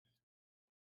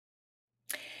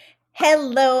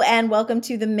Hello and welcome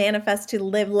to the Manifest to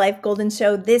Live Life Golden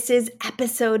Show. This is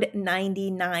episode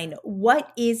 99.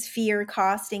 What is fear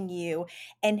costing you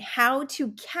and how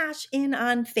to cash in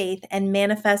on faith and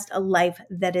manifest a life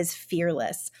that is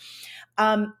fearless.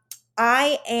 Um,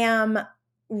 I am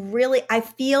I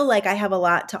feel like I have a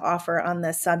lot to offer on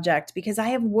this subject because I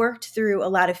have worked through a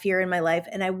lot of fear in my life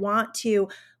and I want to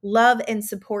love and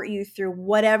support you through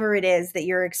whatever it is that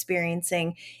you're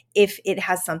experiencing if it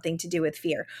has something to do with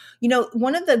fear. You know,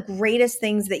 one of the greatest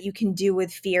things that you can do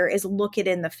with fear is look it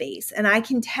in the face. And I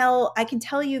can tell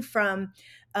you from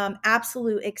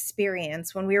absolute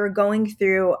experience when we were going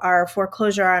through our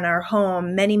foreclosure on our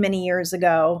home many, many years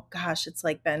ago. Gosh, it's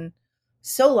like been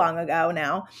so long ago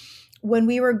now. When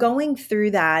we were going through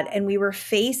that and we were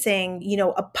facing,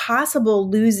 a possible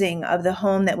losing of the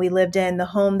home that we lived in, the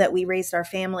home that we raised our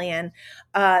family in,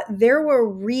 there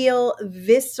were real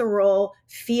visceral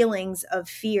feelings of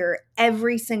fear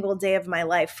every single day of my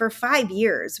life for 5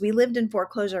 years. We lived in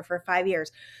foreclosure for 5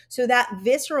 years. So that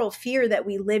visceral fear that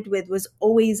we lived with was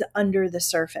always under the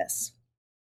surface.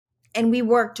 And we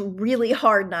worked really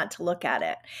hard not to look at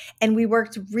it. And we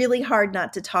worked really hard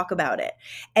not to talk about it.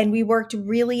 And we worked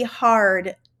really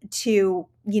hard to,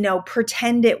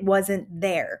 pretend it wasn't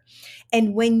there.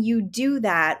 And when you do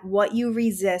that, what you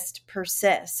resist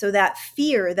persists. So that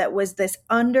fear that was this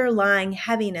underlying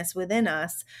heaviness within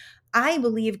us, I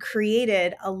believe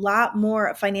created a lot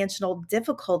more financial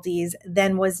difficulties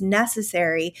than was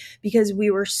necessary because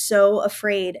we were so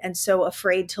afraid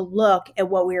to look at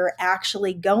what we were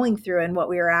actually going through and what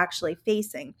we were actually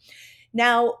facing.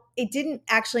 Now, it didn't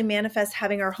actually manifest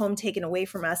having our home taken away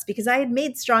from us because I had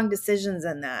made strong decisions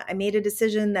in that. I made a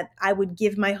decision that I would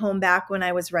give my home back when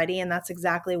I was ready, and that's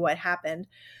exactly what happened.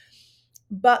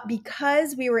 But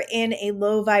because we were in a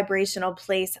low vibrational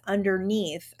place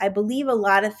underneath, I believe a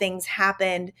lot of things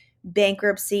happened.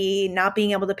 Bankruptcy, not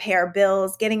being able to pay our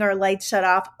bills, getting our lights shut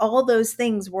off, all those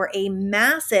things were a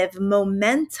massive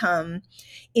momentum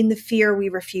in the fear we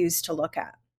refused to look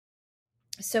at.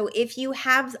 So if you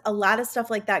have a lot of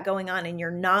stuff like that going on and you're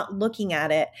not looking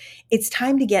at it, it's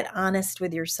time to get honest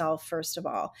with yourself, first of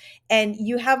all. And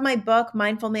you have my book,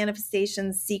 Mindful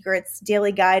Manifestations, Secrets,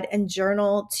 Daily Guide, and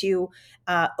Journal to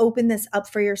open this up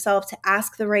for yourself, to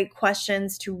ask the right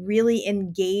questions, to really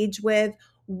engage with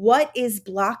what is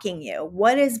blocking you?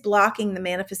 What is blocking the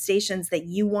manifestations that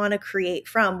you want to create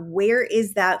from? Where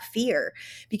is that fear?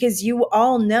 Because you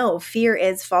all know fear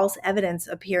is false evidence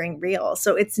appearing real.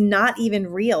 So it's not even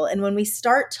real. And when we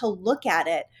start to look at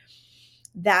it,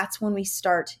 that's when we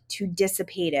start to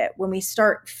dissipate it, when we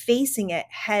start facing it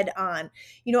head on.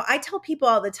 I tell people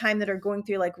all the time that are going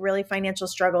through like really financial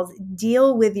struggles,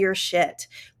 deal with your shit.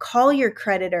 Call your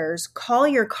creditors, call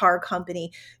your car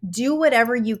company, do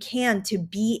whatever you can to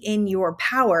be in your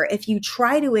power. If you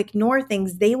try to ignore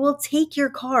things, they will take your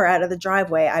car out of the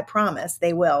driveway. I promise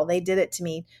they will. They did it to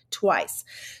me twice.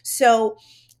 So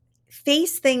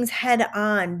face things head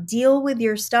on, deal with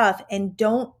your stuff, and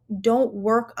don't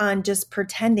work on just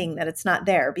pretending that it's not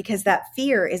there, because that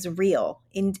fear is real.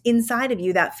 Inside of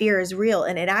you, that fear is real,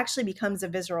 and it actually becomes a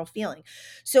visceral feeling.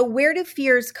 So where do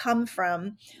fears come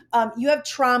from? You have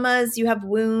traumas, you have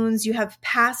wounds, you have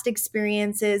past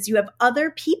experiences, you have other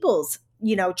people's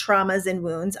traumas and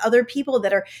wounds, other people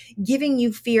that are giving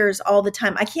you fears all the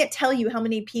time. I can't tell you how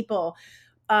many people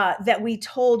that we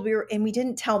told and we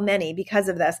didn't tell many because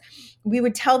of this. We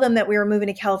would tell them that we were moving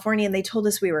to California and they told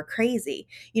us we were crazy.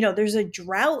 There's a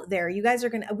drought there.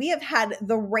 We have had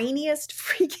the rainiest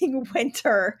freaking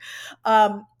winter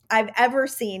I've ever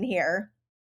seen here.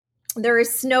 There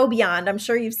is snow beyond. I'm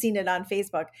sure you've seen it on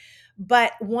Facebook.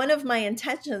 But one of my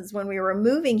intentions when we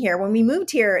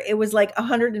moved here, it was like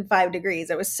 105 degrees.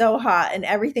 It was so hot and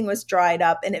everything was dried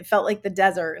up and it felt like the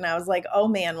desert. And I was like, oh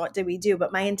man, what did we do?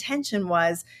 But my intention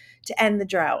was to end the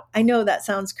drought. I know that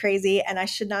sounds crazy and I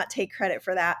should not take credit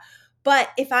for that. But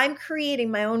if I'm creating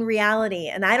my own reality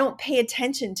and I don't pay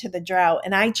attention to the drought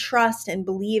and I trust and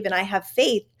believe and I have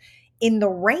faith in the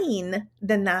rain,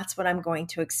 then that's what I'm going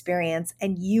to experience.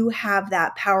 And you have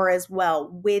that power as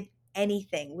well with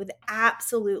anything, with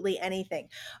absolutely anything.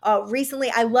 Recently,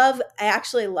 I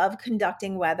actually love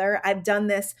conducting weather. I've done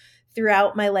this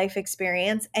throughout my life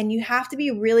experience, and you have to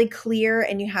be really clear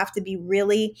and you have to be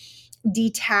really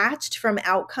detached from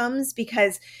outcomes,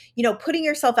 because, putting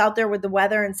yourself out there with the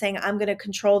weather and saying, I'm going to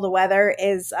control the weather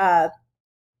is,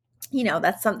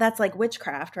 that's like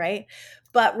witchcraft, right?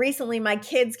 But recently my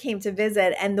kids came to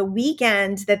visit, and the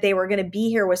weekend that they were going to be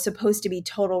here was supposed to be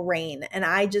total rain. And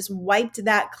I just wiped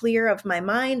that clear of my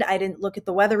mind. I didn't look at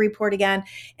the weather report again.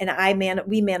 And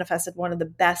we manifested one of the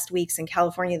best weeks in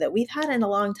California that we've had in a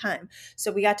long time.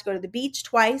 So we got to go to the beach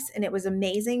twice, and it was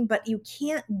amazing. But you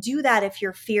can't do that if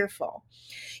you're fearful.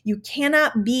 You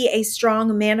cannot be a strong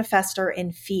manifester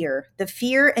in fear. The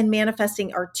fear and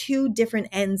manifesting are two different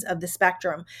ends of the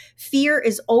spectrum. Fear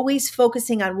is always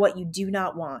focusing on what you do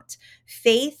not want.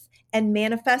 Faith and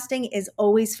manifesting is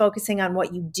always focusing on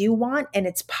what you do want, and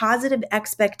it's positive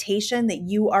expectation that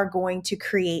you are going to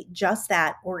create just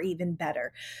that or even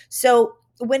better. So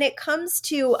when it comes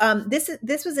to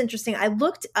this was interesting. I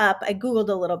Googled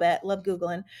a little bit, love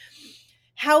Googling,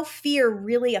 how fear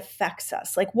really affects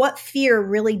us, like what fear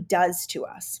really does to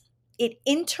us. It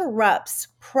interrupts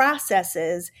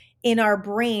processes in our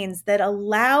brains that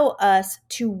allow us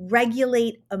to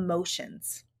regulate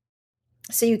emotions.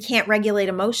 So you can't regulate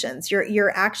emotions.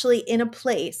 You're actually in a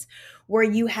place where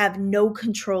you have no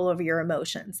control over your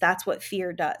emotions. That's what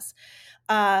fear does.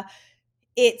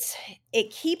 It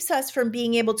keeps us from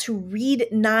being able to read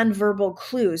nonverbal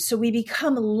clues. So we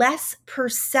become less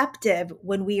perceptive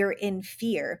when we are in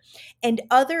fear, and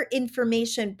other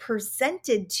information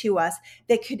presented to us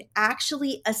that could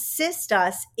actually assist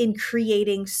us in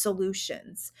creating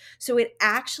solutions. So it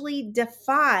actually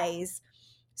defies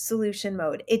solution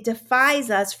mode. It defies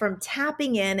us from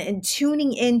tapping in and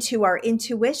tuning into our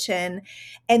intuition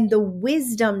and the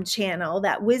wisdom channel,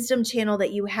 that wisdom channel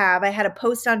that you have. I had a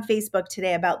post on Facebook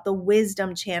today about the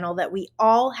wisdom channel that we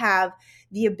all have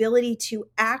the ability to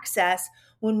access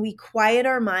when we quiet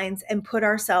our minds and put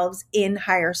ourselves in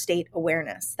higher state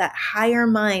awareness. That higher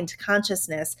mind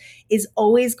consciousness is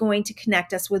always going to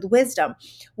connect us with wisdom.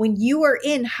 When you are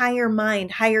in higher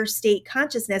mind, higher state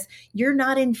consciousness, you're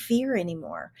not in fear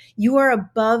anymore. You are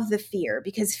above the fear,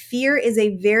 because fear is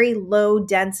a very low,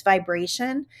 dense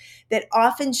vibration that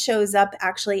often shows up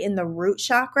actually in the root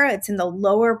chakra. It's in the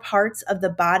lower parts of the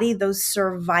body, those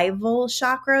survival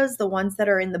chakras, the ones that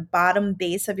are in the bottom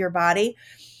base of your body.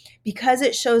 Because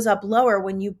it shows up lower,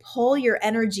 when you pull your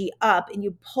energy up and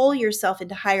you pull yourself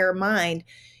into higher mind,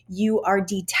 you are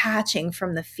detaching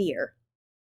from the fear.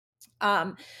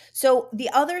 So the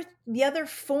other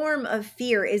form of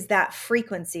fear is that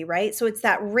frequency, right? So it's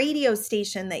that radio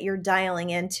station that you're dialing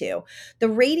into. The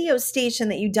radio station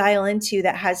that you dial into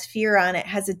that has fear on it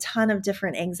has a ton of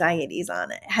different anxieties on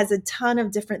it. It has a ton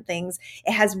of different things.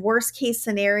 It has worst case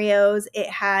scenarios. It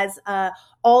has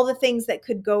all the things that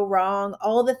could go wrong,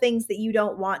 all the things that you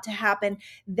don't want to happen.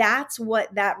 That's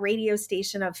what that radio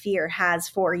station of fear has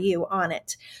for you on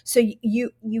it. So you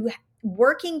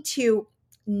working to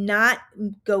not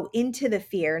go into the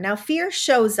fear. Now, fear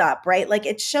shows up, right? Like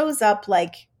it shows up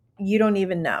like you don't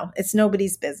even know. It's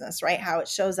nobody's business, right? How it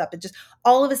shows up. It just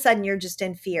all of a sudden you're just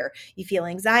in fear. You feel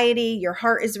anxiety, your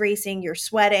heart is racing, you're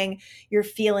sweating, you're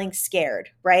feeling scared,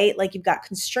 right? Like you've got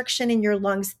constriction in your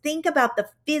lungs. Think about the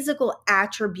physical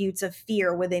attributes of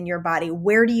fear within your body.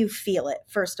 Where do you feel it?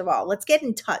 First of all, let's get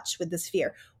in touch with this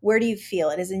fear. Where do you feel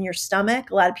it? Is it in your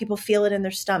stomach? A lot of people feel it in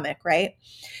their stomach, right?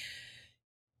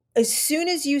 As soon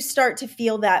as you start to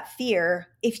feel that fear,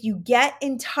 if you get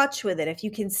in touch with it, if you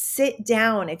can sit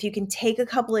down, if you can take a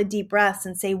couple of deep breaths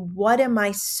and say, what am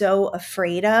I so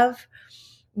afraid of?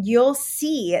 You'll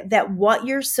see that what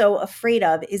you're so afraid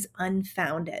of is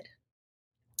unfounded,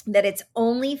 that it's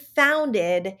only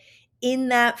founded in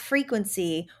that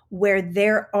frequency where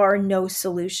there are no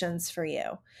solutions for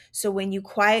you. So when you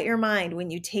quiet your mind,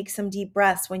 when you take some deep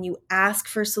breaths, when you ask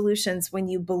for solutions, when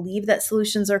you believe that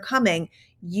solutions are coming,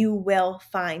 you will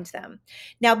find them.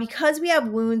 Now, because we have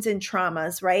wounds and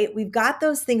traumas, right? We've got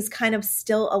those things kind of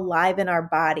still alive in our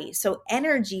body. So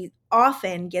energy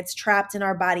often gets trapped in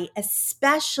our body,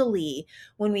 especially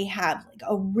when we have like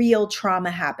a real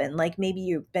trauma happen. Like maybe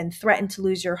you've been threatened to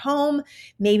lose your home.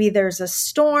 Maybe there's a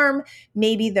storm.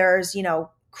 Maybe there's,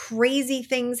 crazy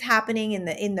things happening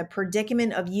in the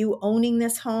predicament of you owning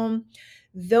this home.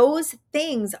 Those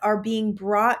things are being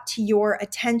brought to your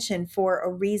attention for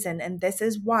a reason. And this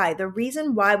is why. The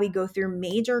reason why we go through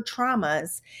major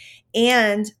traumas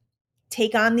and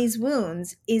take on these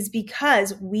wounds is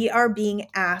because we are being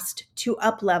asked to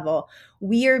up level.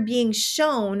 We are being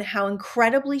shown how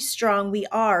incredibly strong we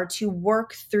are to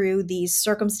work through these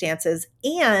circumstances.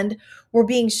 And we're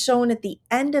being shown at the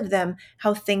end of them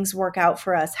how things work out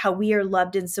for us, how we are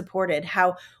loved and supported,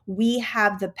 how we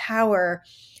have the power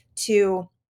to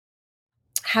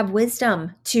have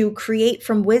wisdom, to create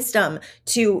from wisdom,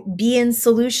 to be in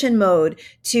solution mode,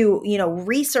 to,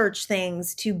 research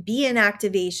things, to be in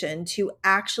activation, to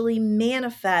actually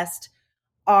manifest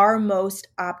our most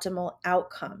optimal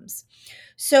outcomes.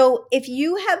 So if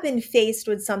you have been faced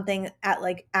with something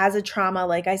as a trauma,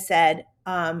 like I said,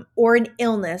 or an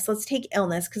illness, let's take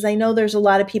illness, because I know there's a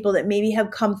lot of people that maybe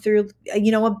have come through,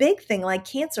 a big thing like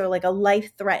cancer, like a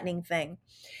life-threatening thing.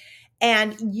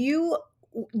 And you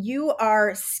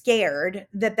are scared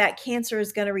that cancer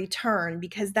is going to return,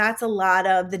 because that's a lot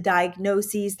of the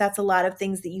diagnoses. That's a lot of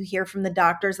things that you hear from the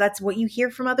doctors. That's what you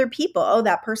hear from other people. Oh,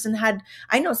 that person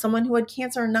I know someone who had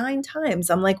cancer 9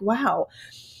 times. I'm like, wow,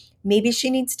 maybe she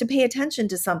needs to pay attention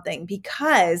to something,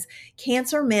 because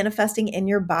cancer manifesting in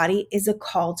your body is a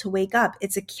call to wake up.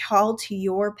 It's a call to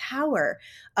your power.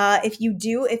 If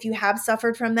you have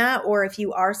suffered from that, or if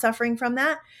you are suffering from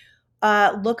that,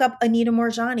 look up Anita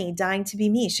Moorjani, Dying to Be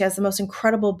Me. She has the most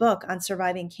incredible book on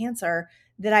surviving cancer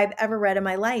that I've ever read in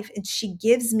my life. And she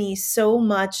gives me so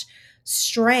much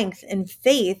strength and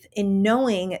faith in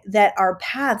knowing that our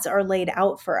paths are laid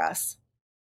out for us.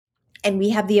 And we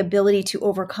have the ability to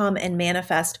overcome and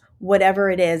manifest whatever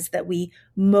it is that we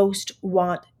most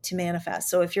want to manifest.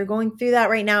 So if you're going through that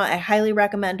right now, I highly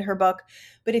recommend her book.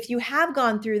 But if you have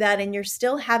gone through that and you're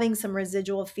still having some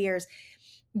residual fears,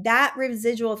 that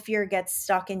residual fear gets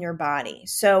stuck in your body.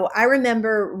 So I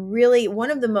remember really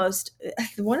one of the most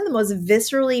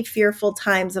viscerally fearful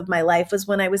times of my life was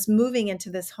when I was moving into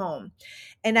this home.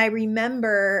 And I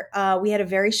remember we had a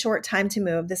very short time to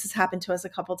move. This has happened to us a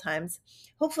couple times.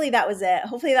 Hopefully that was it.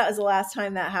 Hopefully that was the last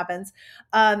time that happens.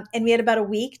 And we had about a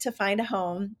week to find a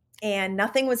home, and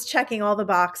nothing was checking all the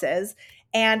boxes.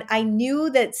 And I knew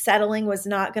that settling was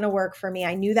not going to work for me.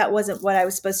 I knew that wasn't what I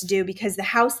was supposed to do, because the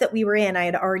house that we were in, I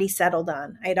had already settled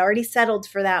on. I had already settled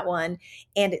for that one.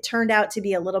 And it turned out to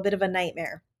be a little bit of a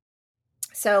nightmare.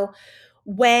 So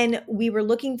when we were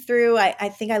looking through, I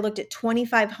think I looked at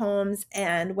 25 homes.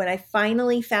 And when I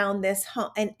finally found this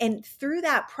home, and through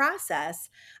that process,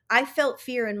 I felt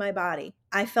fear in my body.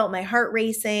 I felt my heart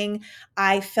racing.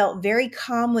 I felt very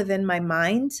calm within my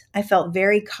mind. I felt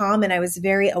very calm, and I was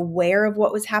very aware of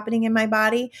what was happening in my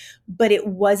body, but it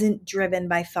wasn't driven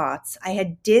by thoughts. I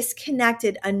had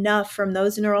disconnected enough from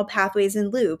those neural pathways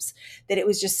and loops that it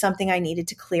was just something I needed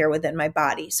to clear within my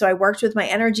body. So I worked with my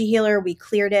energy healer. We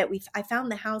cleared it. I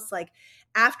found the house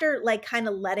after kind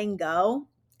of letting go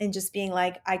and just being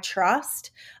like, I trust.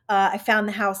 I found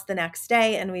the house the next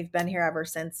day, and we've been here ever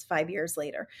since, 5 years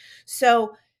later.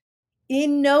 So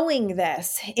in knowing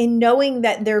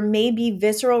that there may be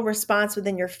visceral response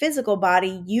within your physical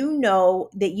body, you know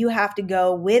that you have to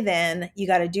go within, you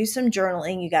got to do some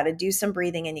journaling, you got to do some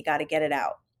breathing, and you got to get it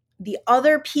out. The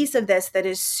other piece of this that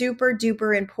is super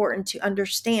duper important to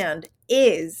understand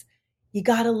is you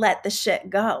got to let the shit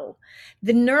go.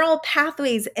 The neural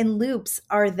pathways and loops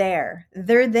are there.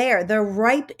 They're there. They're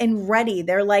ripe and ready.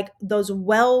 They're like those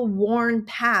well-worn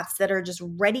paths that are just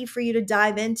ready for you to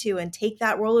dive into and take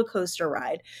that roller coaster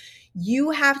ride.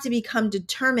 You have to become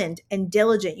determined and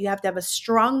diligent. You have to have a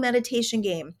strong meditation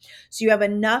game. So you have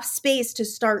enough space to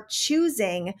start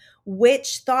choosing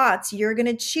which thoughts you're going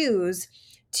to choose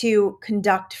to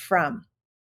conduct from.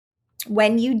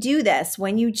 When you do this,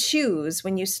 when you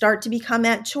start to become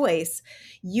at choice,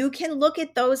 you can look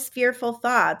at those fearful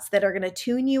thoughts that are going to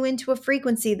tune you into a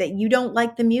frequency that you don't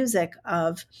like the music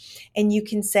of. And you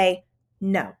can say,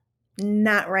 no,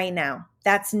 not right now.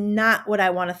 That's not what I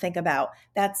want to think about.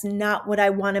 That's not what I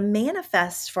want to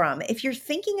manifest from. If you're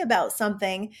thinking about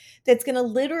something that's going to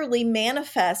literally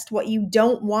manifest what you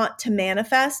don't want to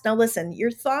manifest, now listen, your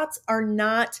thoughts are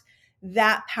not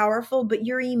that powerful, but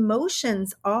your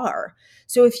emotions are.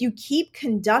 So if you keep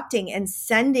conducting and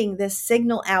sending this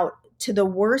signal out to the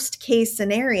worst case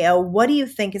scenario, what do you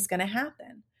think is going to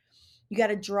happen? You got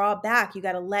to draw back. You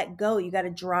got to let go. You got to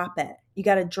drop it. You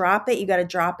got to drop it. You got to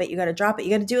drop it. You got to drop it.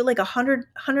 You got to do it like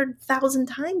 100,000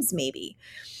 times maybe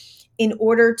in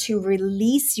order to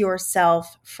release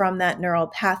yourself from that neural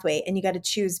pathway. And you got to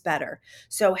choose better.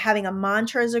 So having a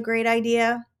mantra is a great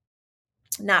idea.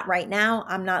 Not right now.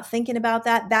 I'm not thinking about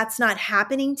that. That's not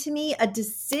happening to me. A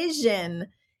decision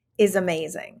is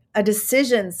amazing. A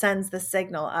decision sends the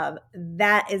signal of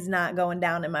that is not going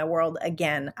down in my world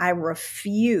again. I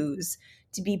refuse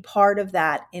to be part of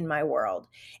that in my world.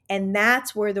 And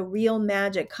that's where the real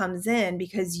magic comes in,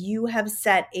 because you have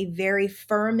set a very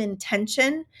firm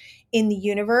intention in the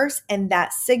universe, and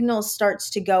that signal starts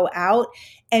to go out.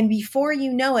 And before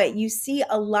you know it, you see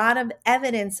a lot of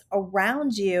evidence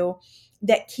around you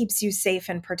that keeps you safe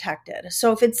and protected.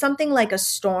 So if it's something like a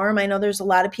storm, I know there's a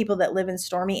lot of people that live in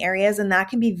stormy areas, and that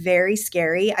can be very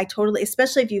scary.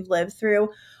 Especially if you've lived through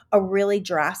a really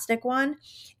drastic one,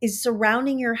 is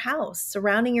surrounding your house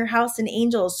in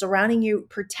angels, surrounding you,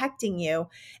 protecting you.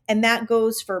 And that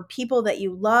goes for people that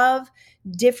you love,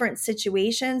 different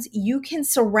situations. You can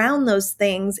surround those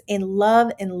things in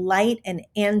love and light and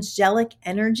angelic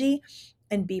energy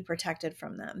and be protected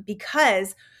from them,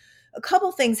 because a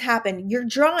couple things happen. You're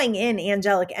drawing in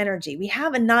angelic energy. We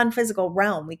have a non-physical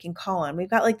realm we can call on. We've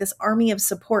got like this army of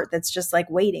support that's just like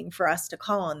waiting for us to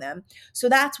call on them. So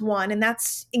that's one, and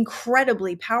that's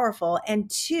incredibly powerful. And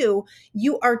two,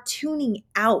 you are tuning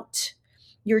out.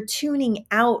 You're tuning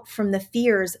out from the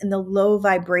fears and the low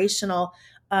vibrational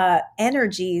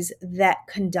energies that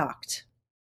conduct.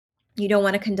 You don't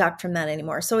want to conduct from that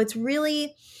anymore. So it's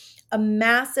really a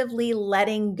massively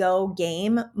letting go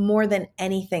game more than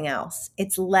anything else.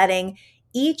 It's letting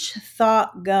each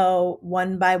thought go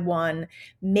one by one,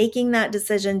 making that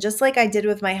decision, just like I did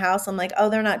with my house. I'm like, oh,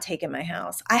 they're not taking my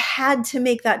house. I had to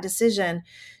make that decision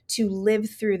to live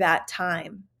through that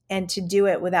time and to do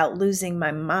it without losing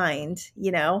my mind,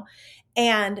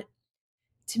 and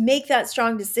to make that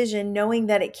strong decision, knowing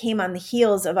that it came on the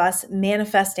heels of us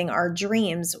manifesting our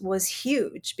dreams, was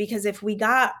huge. Because if we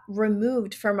got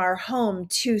removed from our home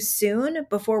too soon,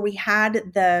 before we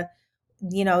had the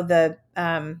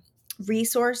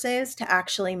resources to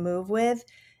actually move with,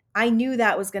 I knew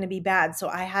that was going to be bad. So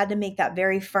I had to make that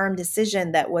very firm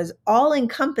decision that was all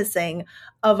encompassing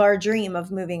of our dream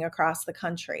of moving across the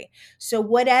country. So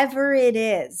whatever it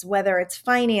is, whether it's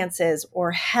finances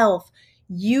or health,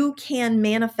 you can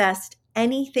manifest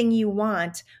anything you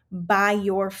want by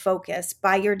your focus,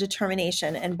 by your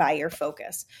determination, and by your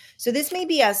focus. So this may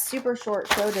be a super short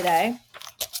show today,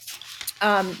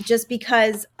 just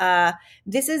because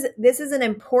this is an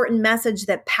important message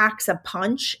that packs a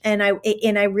punch, and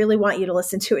I really want you to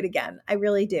listen to it again. I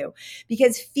really do,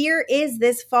 because fear is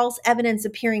this false evidence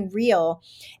appearing real,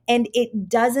 and it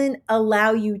doesn't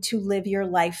allow you to live your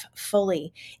life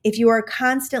fully. If you are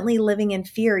constantly living in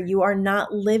fear, you are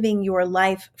not living your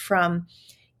life from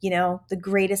the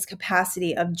greatest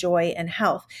capacity of joy and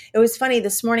health. It was funny.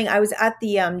 This morning I was at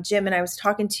the gym, and I was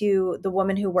talking to the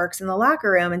woman who works in the locker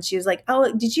room, and she was like,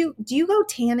 oh, do you go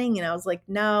tanning? And I was like,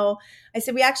 no. I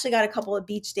said, we actually got a couple of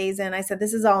beach days in. I said,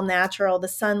 this is all natural. The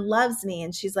sun loves me.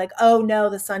 And she's like, oh no,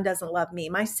 the sun doesn't love me.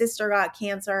 My sister got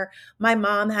cancer. My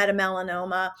mom had a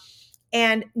melanoma,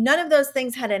 and none of those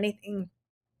things had anything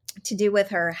to do with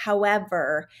her.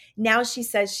 However, now she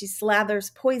says she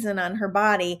slathers poison on her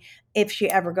body if she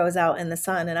ever goes out in the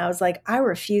sun. And I was like, I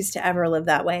refuse to ever live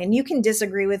that way. And you can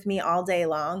disagree with me all day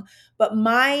long, but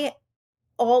my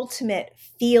ultimate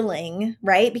feeling,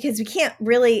 right? Because we can't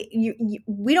really,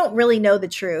 we don't really know the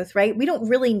truth, right? We don't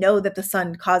really know that the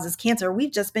sun causes cancer.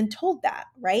 We've just been told that,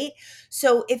 right?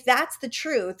 So if that's the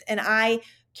truth, and I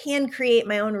can create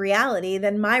my own reality,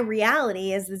 then my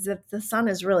reality is that the sun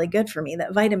is really good for me,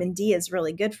 that vitamin D is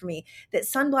really good for me, that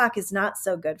sunblock is not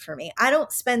so good for me. I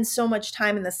don't spend so much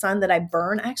time in the sun that I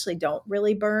burn. I actually don't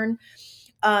really burn.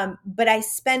 But I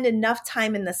spend enough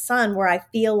time in the sun where I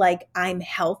feel like I'm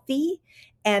healthy.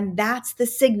 And that's the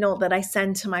signal that I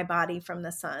send to my body from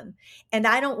the sun. And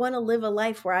I don't want to live a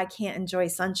life where I can't enjoy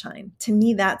sunshine. To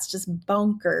me, that's just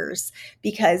bonkers,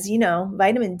 because,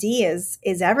 vitamin D is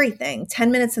everything.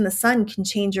 10 minutes in the sun can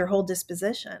change your whole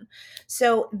disposition.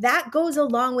 So that goes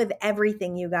along with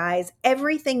everything, you guys.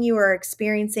 Everything you are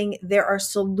experiencing, there are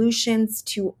solutions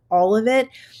to all of it.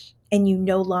 And you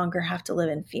no longer have to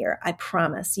live in fear. I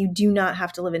promise. You do not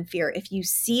have to live in fear. If you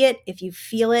see it, if you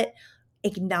feel it,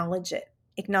 acknowledge it.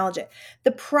 Acknowledge it.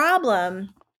 The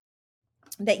problem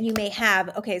that you may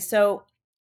have, okay, so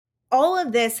all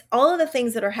of the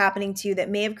things that are happening to you that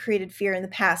may have created fear in the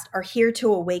past are here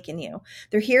to awaken you.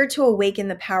 They're here to awaken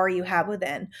the power you have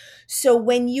within. So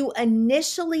when you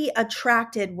initially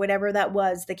attracted whatever that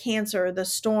was, the cancer, the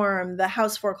storm, the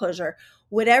house foreclosure,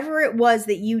 whatever it was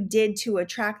that you did to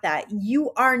attract that,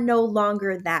 you are no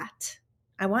longer that.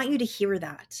 I want you to hear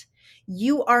that.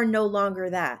 You are no longer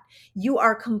that. You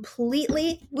are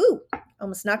completely,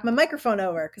 almost knocked my microphone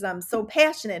over because I'm so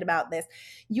passionate about this.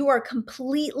 You are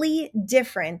completely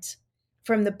different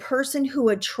from the person who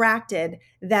attracted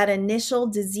that initial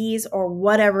disease or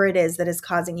whatever it is that is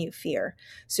causing you fear.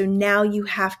 So now you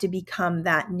have to become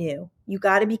that new. You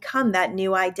got to become that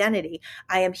new identity.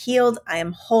 I am healed. I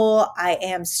am whole. I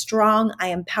am strong. I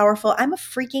am powerful. I'm a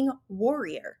freaking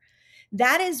warrior.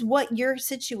 That is what your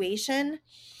situation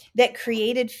that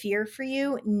created fear for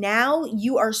you. Now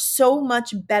you are so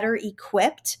much better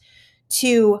equipped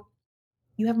you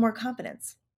have more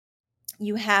confidence.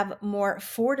 You have more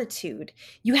fortitude.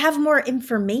 You have more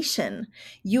information.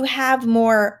 You have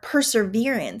more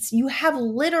perseverance. You have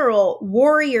literal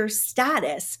warrior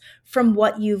status from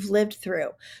what you've lived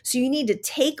through. So you need to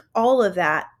take all of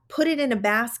that, put it in a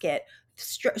basket,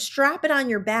 strap it on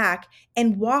your back,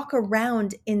 and walk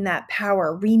around in that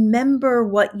power. Remember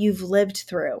what you've lived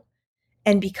through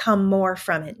and become more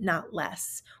from it, not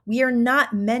less. We are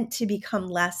not meant to become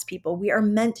less, people. We are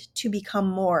meant to become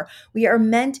more. We are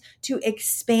meant to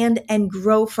expand and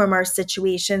grow from our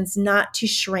situations, not to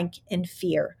shrink in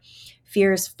fear.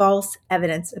 Fear is false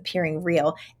evidence appearing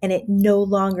real, and it no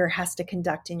longer has to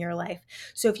conduct in your life.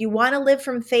 So if you want to live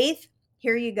from faith,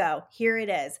 here you go. Here it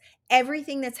is.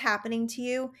 Everything that's happening to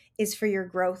you is for your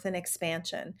growth and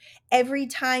expansion. Every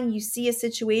time you see a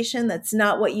situation that's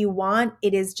not what you want,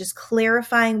 it is just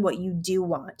clarifying what you do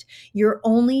want. Your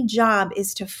only job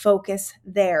is to focus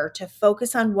there, to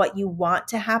focus on what you want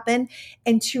to happen,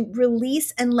 and to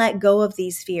release and let go of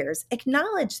these fears.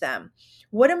 Acknowledge them.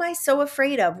 What am I so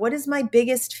afraid of? What is my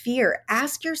biggest fear?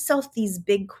 Ask yourself these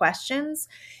big questions,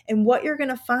 and what you're going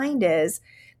to find is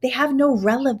they have no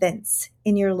relevance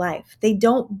in your life. They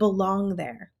don't belong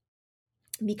there.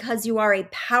 Because you are a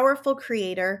powerful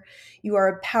creator, you are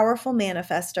a powerful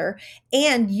manifester,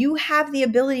 and you have the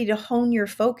ability to hone your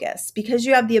focus. Because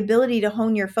you have the ability to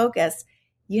hone your focus,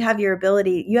 you have the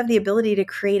ability to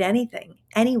create anything,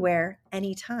 anywhere,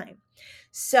 anytime.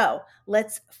 So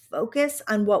let's focus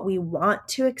on what we want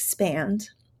to expand.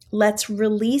 Let's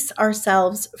release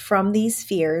ourselves from these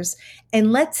fears,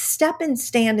 and let's step and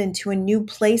stand into a new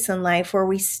place in life where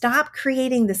we stop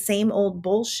creating the same old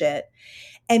bullshit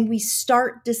and we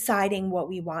start deciding what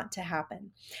we want to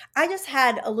happen. I just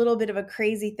had a little bit of a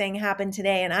crazy thing happen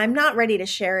today, and I'm not ready to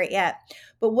share it yet.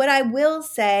 But what I will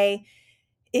say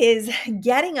is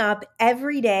getting up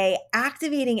every day,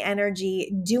 activating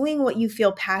energy, doing what you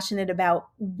feel passionate about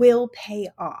will pay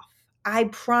off. I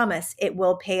promise it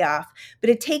will pay off.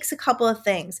 But it takes a couple of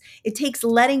things. It takes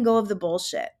letting go of the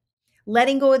bullshit,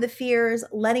 letting go of the fears,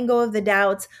 letting go of the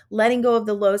doubts, letting go of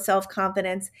the low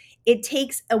self-confidence. It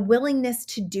takes a willingness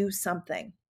to do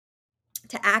something,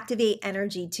 to activate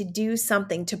energy, to do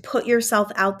something, to put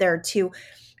yourself out there, to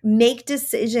make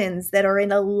decisions that are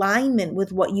in alignment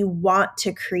with what you want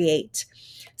to create.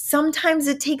 Sometimes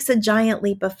it takes a giant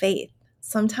leap of faith.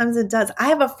 Sometimes it does. I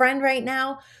have a friend right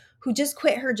now who just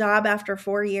quit her job after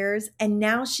 4 years, and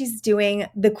now she's doing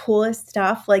the coolest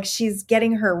stuff. Like, she's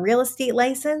getting her real estate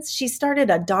license. She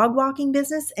started a dog walking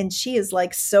business, and she is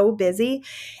like so busy.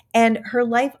 And her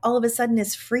life all of a sudden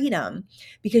is freedom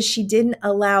because she didn't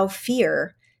allow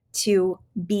fear to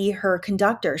be her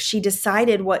conductor. She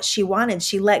decided what she wanted.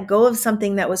 She let go of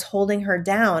something that was holding her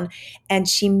down, and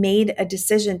she made a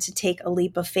decision to take a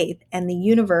leap of faith. And the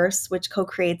universe, which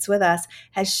co-creates with us,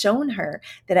 has shown her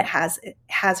that it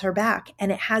has her back, and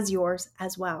it has yours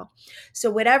as well. So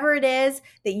whatever it is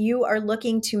that you are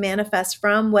looking to manifest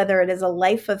from, whether it is a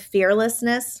life of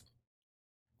fearlessness,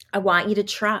 I want you to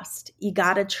trust. You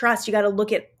got to trust. You got to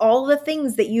look at all the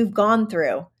things that you've gone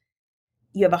through.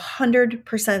 You have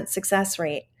 100% success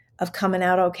rate of coming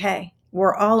out okay.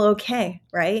 We're all okay,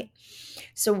 right?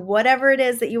 So whatever it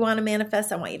is that you want to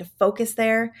manifest, I want you to focus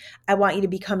there. I want you to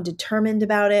become determined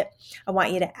about it. I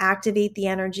want you to activate the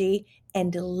energy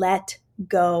and let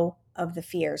go of the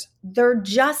fears. They're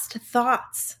just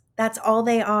thoughts. That's all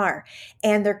they are.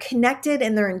 And they're connected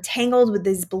and they're entangled with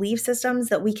these belief systems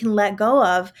that we can let go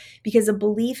of, because a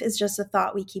belief is just a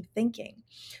thought we keep thinking.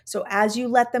 So as you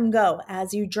let them go,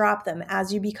 as you drop them,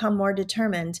 as you become more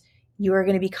determined, you are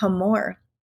going to become more.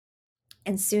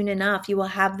 And soon enough, you will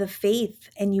have the faith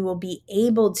and you will be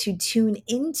able to tune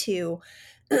into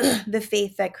the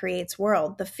faith that creates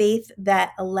world, the faith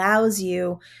that allows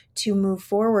you to move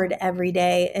forward every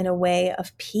day in a way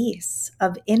of peace,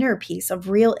 of inner peace, of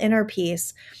real inner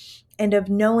peace, and of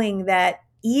knowing that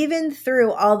even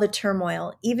through all the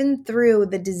turmoil, even through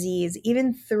the disease,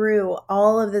 even through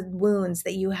all of the wounds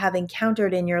that you have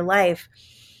encountered in your life,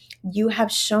 you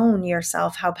have shown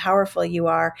yourself how powerful you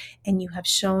are, and you have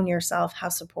shown yourself how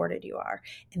supported you are.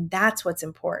 And that's what's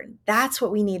important. That's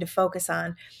what we need to focus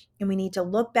on. And we need to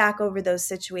look back over those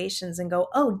situations and go,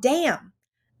 oh, damn,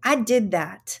 I did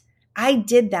that. I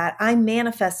did that. I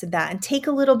manifested that. And take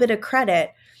a little bit of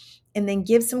credit, and then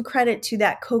give some credit to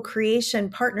that co-creation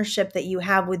partnership that you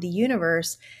have with the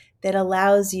universe that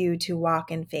allows you to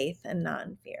walk in faith and not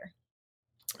in fear.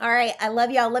 All right. I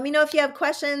love y'all. Let me know if you have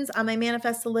questions on my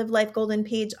Manifest to Live Life Golden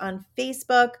page on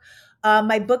Facebook.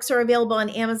 My books are available on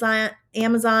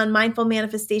Amazon. Mindful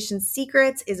Manifestation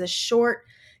Secrets is a short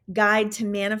guide to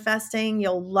manifesting.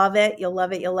 You'll love it. You'll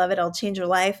love it. You'll love it. It'll change your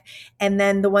life. And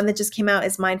then the one that just came out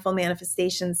is Mindful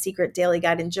Manifestation Secret Daily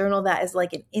Guide and Journal. That is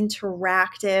like an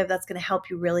interactive that's going to help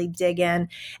you really dig in.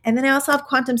 And then I also have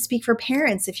Quantum Speak for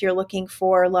Parents if you're looking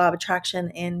for law of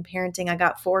attraction in parenting. I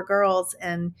got 4 girls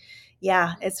and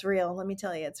yeah, it's real. Let me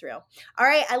tell you, it's real. All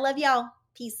right. I love y'all.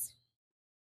 Peace.